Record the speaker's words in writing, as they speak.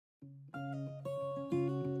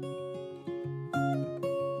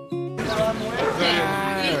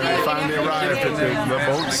for the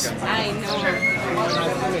boats. I know.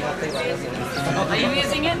 Are you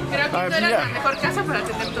using it? Creo que tú eres la mejor casa para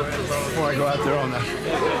tener tu cruise. Before I go out there on that.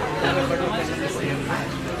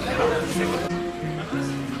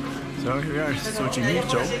 So here we are,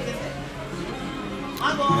 Xochimilco.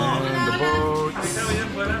 And the boats.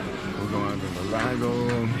 We'll go out to the lago.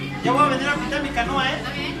 Ya voy a venir a pintar mi canoa, ¿eh?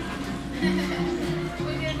 ¿Está bien?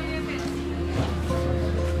 Muy bien, muy bien.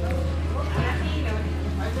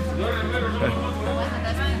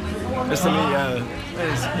 Este mío.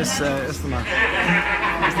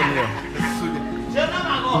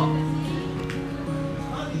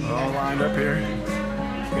 We're all lined up here,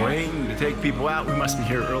 waiting to take people out. We must be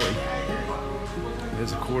here early.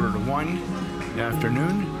 It's 1:45 in the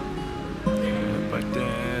afternoon, but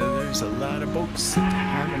there's a lot of boats that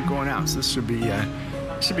haven't gone out, so this should be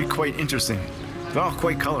quite interesting. They're all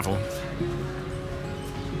quite colorful.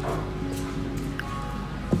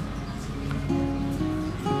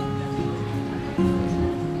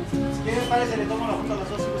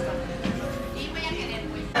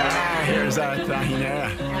 Here's our trajinera,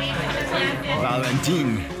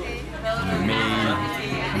 Valentin.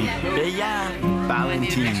 Mi bella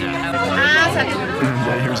Valentin.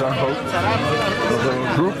 And here's our boat. A little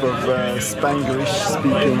group of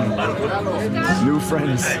Spanglish-speaking new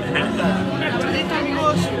friends.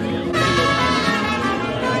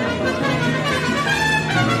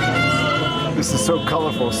 This is so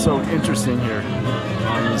colorful, so interesting here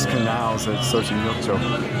on these canals at Xochimilco.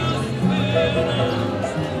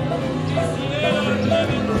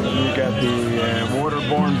 You got the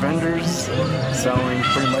waterborne vendors selling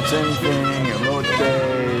pretty much anything,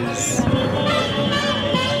 elotes,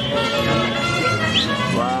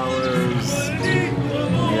 flowers.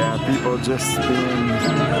 Yeah, people just being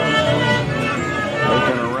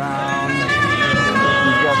looking around.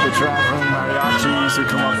 You've got the traveling mariachis who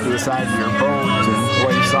come up to the side of your boat and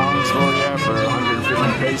play songs for you for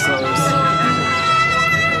 150 pesos.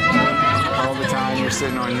 All the time you're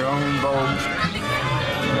sitting on your own boat,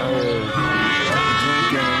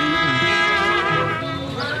 drinking and eating.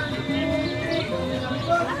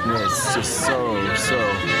 Yeah, it's just so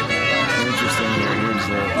interesting here. Here's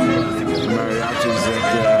the mariachis that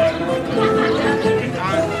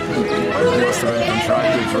must have been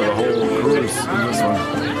contracted for the whole cruise in this one.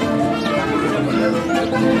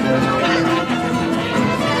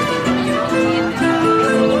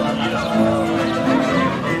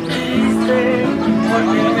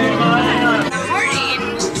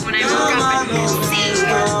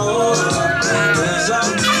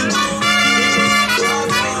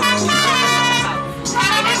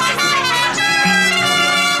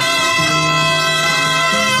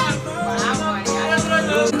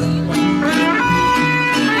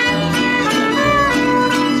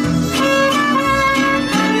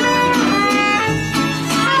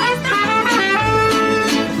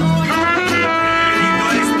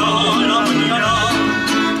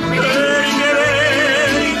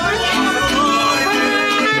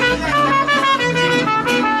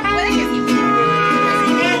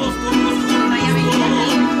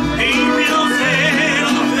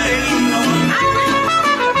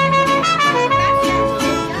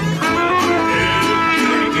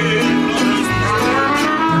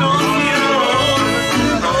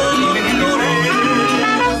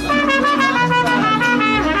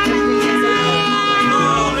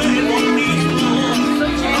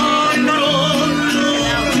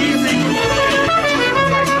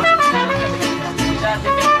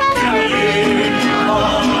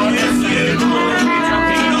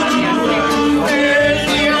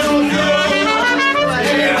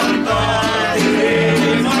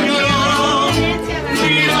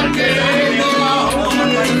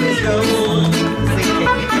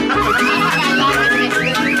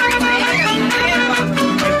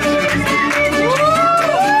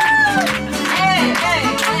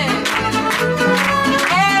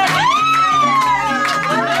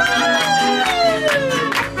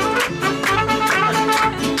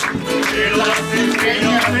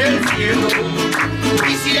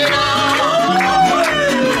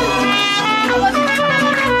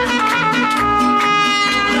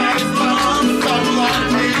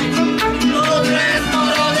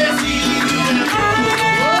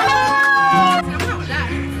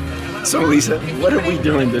 So Lisa, what are we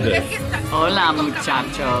doing today? Hola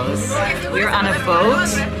muchachos. We're on a boat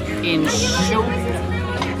in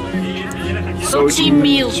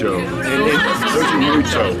Xochimilco.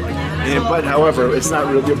 Xochimilco. But however, it's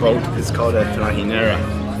not really a boat. It's called a trajinera.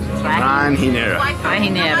 Trajinera.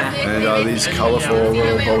 Trajinera. And all these colorful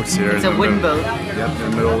little boats here. It's a wooden boat. Yep, in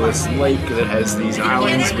the middle of this lake that has these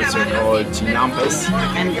islands, which are called chinampas.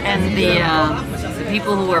 And the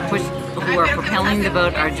people who are propelling the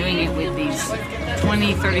boat are doing it with these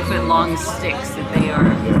 20, 30-foot long sticks that they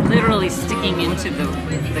are literally sticking into the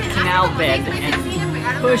canal bed and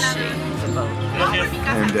pushing the boat.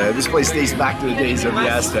 And this place dates back to the days of the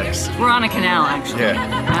Aztecs. We're on a canal, actually.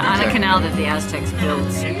 Yeah. On a canal that the Aztecs built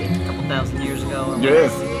a couple thousand years ago. Yeah.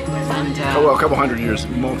 And, well, a couple hundred years,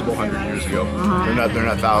 multiple hundred years ago. They're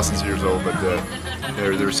not thousands of years old, but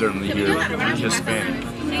they're certainly here Hispanic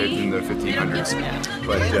in the 1500s.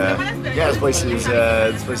 But yeah, this place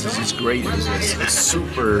is just great. It's a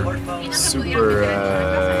super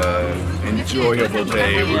enjoyable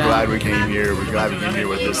day. We're glad we came here. We're glad we came here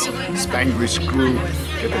with this Spanglish crew.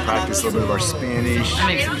 Get to practice a little bit of our Spanish.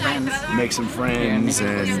 Make some friends,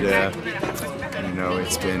 and you know,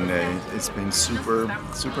 it's been super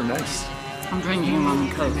nice. I'm drinking rum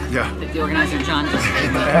and coke. Yeah. That the organizer John just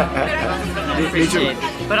gave me. I appreciate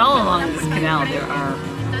it. But all along this canal there are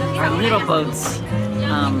little boats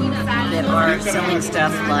that are selling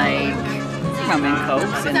stuff like rum and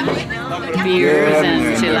cokes and beers and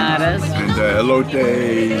enchiladas. And elotes,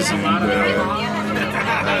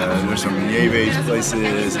 and there's some nieves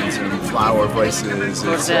places and some flour places.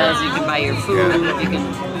 Tortas, you can buy your food, you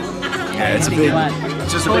can... Yeah, it's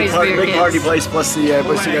just a big party place. Plus you got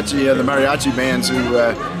the mariachi bands who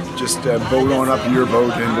just boat on up to your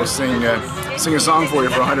boat and will sing a song for you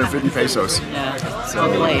for 150 pesos. Yeah, so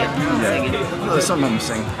I'll play it. Sing it. No, some of them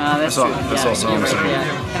sing. That's all some of them sing. Yeah.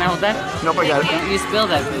 Can I hold that? Nope, I got it. Don't you spill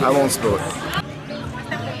that food. I won't spill it.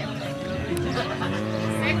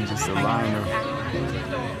 Just a line of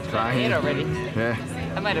trajinera already. Yeah.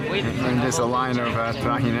 I might have waited. And just a line of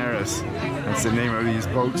trajineras. That's the name of these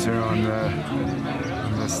boats here on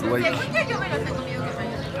this lake.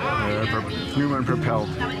 Human propelled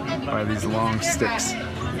by these long sticks,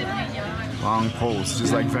 long poles,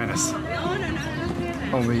 just like Venice.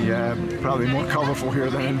 Only probably more colorful here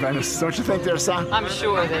than in Venice. Don't you think, there, son? I'm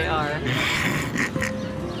sure they are.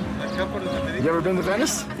 You ever been to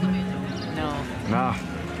Venice? No. No.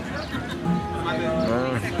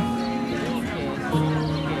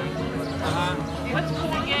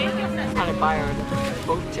 How to buy our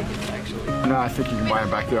boat tickets, actually. No, I think you can buy them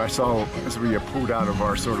back there. I saw as we pulled out of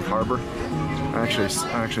our sort of harbor. I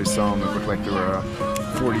actually saw them. It looked like they were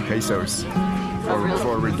 40 pesos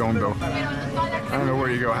for redondo. I don't know where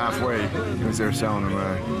you go halfway, because they're selling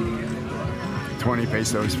them 20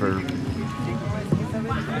 pesos for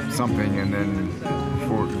something, and then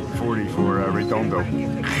 40 for redondo.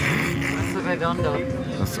 What's the redondo?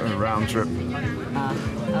 That's a round trip.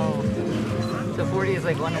 Oh. So 40 is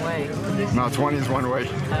like one way. No, 20 is one way.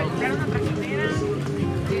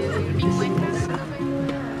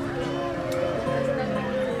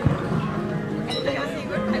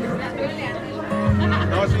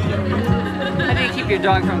 How do you keep your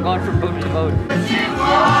dog from going from boat to boat?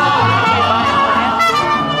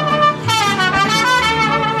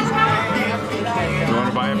 You want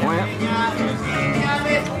to buy a plant?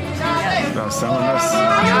 About selling this?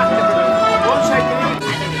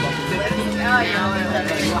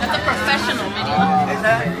 That's a professional video.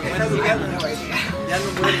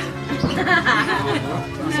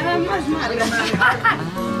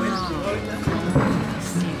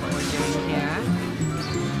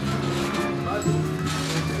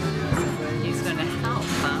 He's gonna help,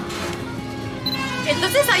 huh?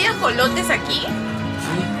 Entonces, ¿hay ajolotes aquí?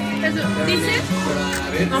 ¿Dices?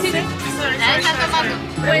 No sé. ¿La está tomando?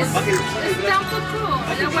 Pues está un poco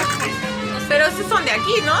el agua. Pero esos son de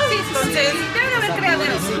aquí, ¿no? Sí, entonces deben haber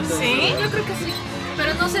criaderos. ¿Sí? Yo creo que sí.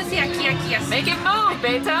 Pero no sé si aquí así. Make it move,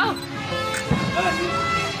 Beto!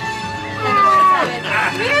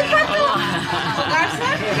 ¡Mira el pato!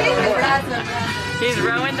 ¿Garza? He's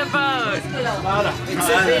rowing the boat.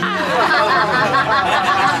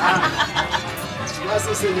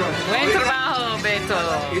 Gracias, señor. Buen trabajo, Beto.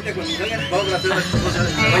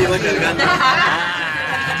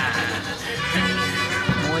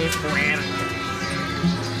 Muy fuerte.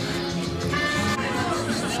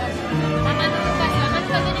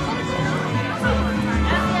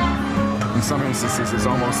 In some instances, it's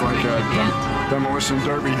almost like a demolition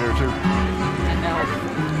derby here, too. I know.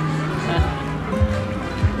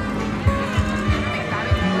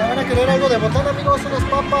 ¿Van a querer algo de botán, amigos? Unas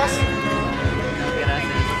papas.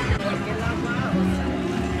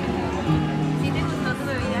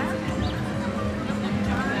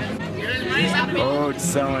 Boats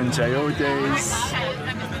selling chayotes.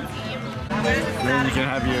 Then you can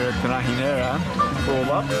have your trajinera.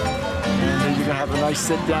 pull up, and then you're gonna have a nice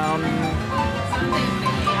sit down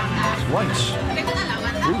lunch.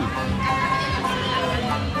 Food.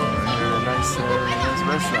 A nice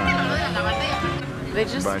restaurant. They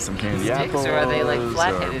just buy some candy sticks, apples, or are they like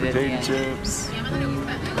flat-headed at the potato end? chips.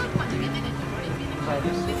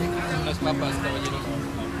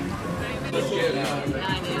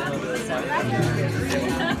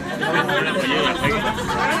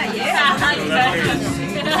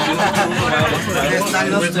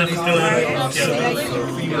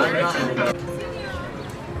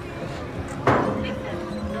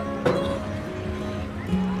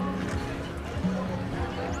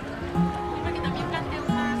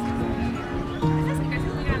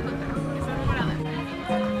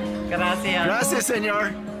 Gracias. Gracias,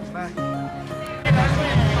 señor.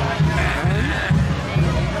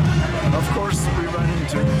 Of course, we run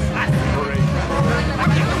into parade.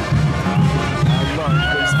 I love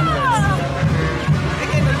these peanuts.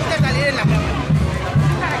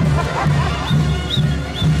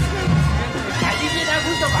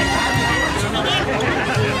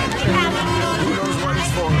 Who knows what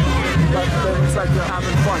it's for? But then it's like they're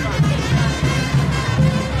having fun.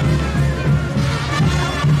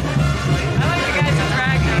 I like the guys in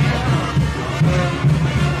drag.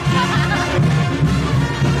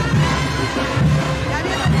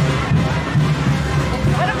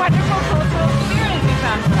 What a wonderful cultural experience we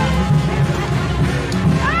found for us.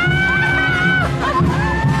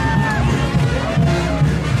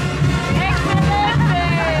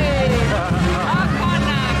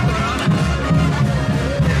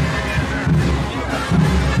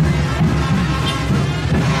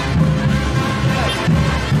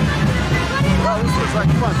 Well, this was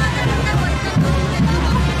like fun.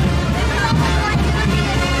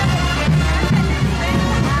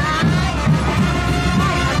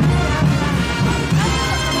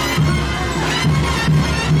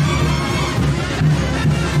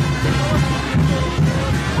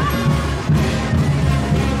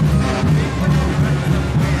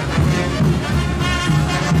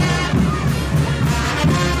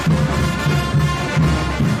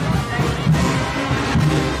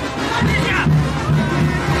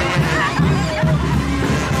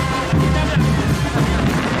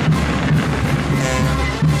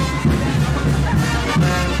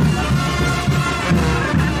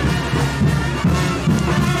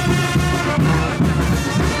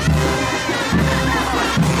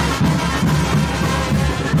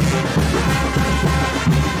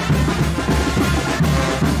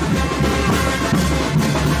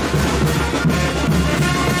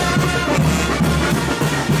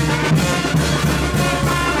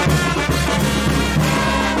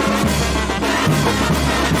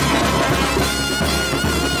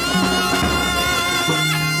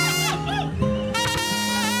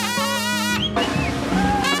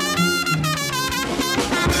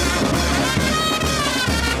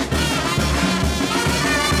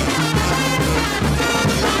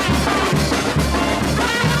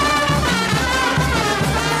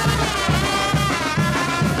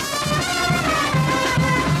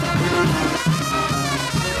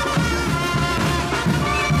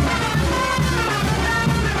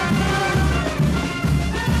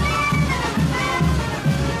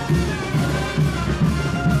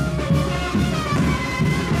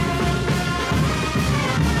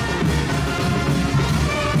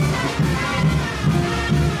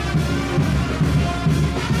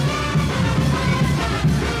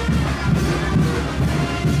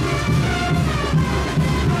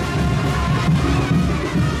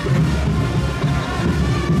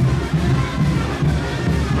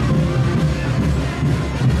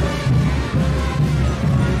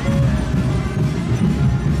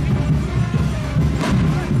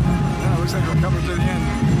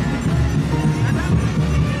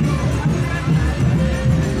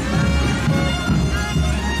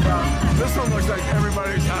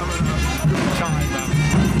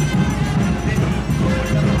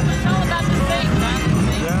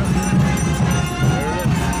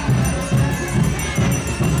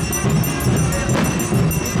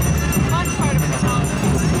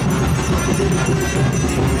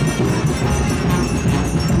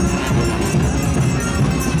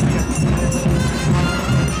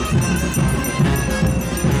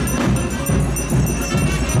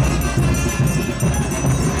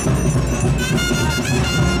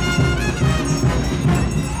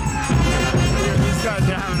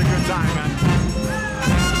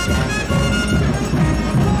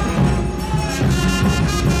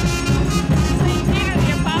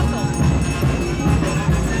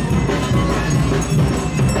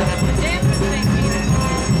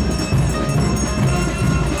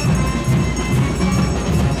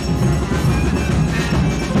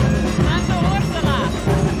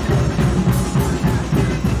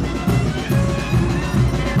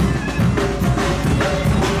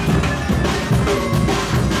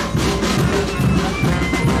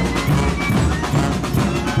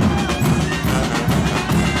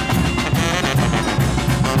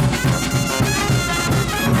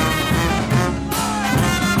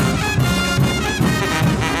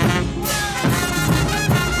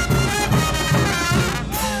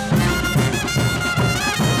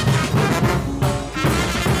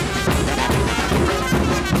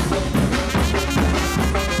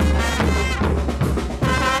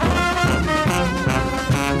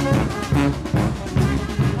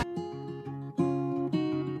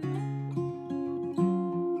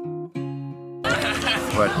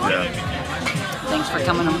 for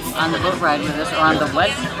coming on the boat ride with us, or on the what?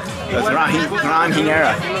 The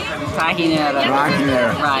trajinera.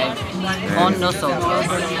 Trajinera ride. Con nosotros.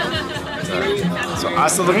 So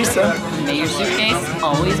hasta la vista. May your suitcase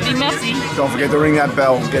always be messy. Don't forget to ring that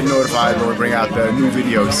bell, get notified when we bring out the new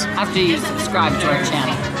videos. After you subscribe to our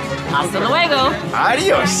channel. Hasta luego.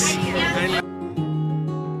 Adios.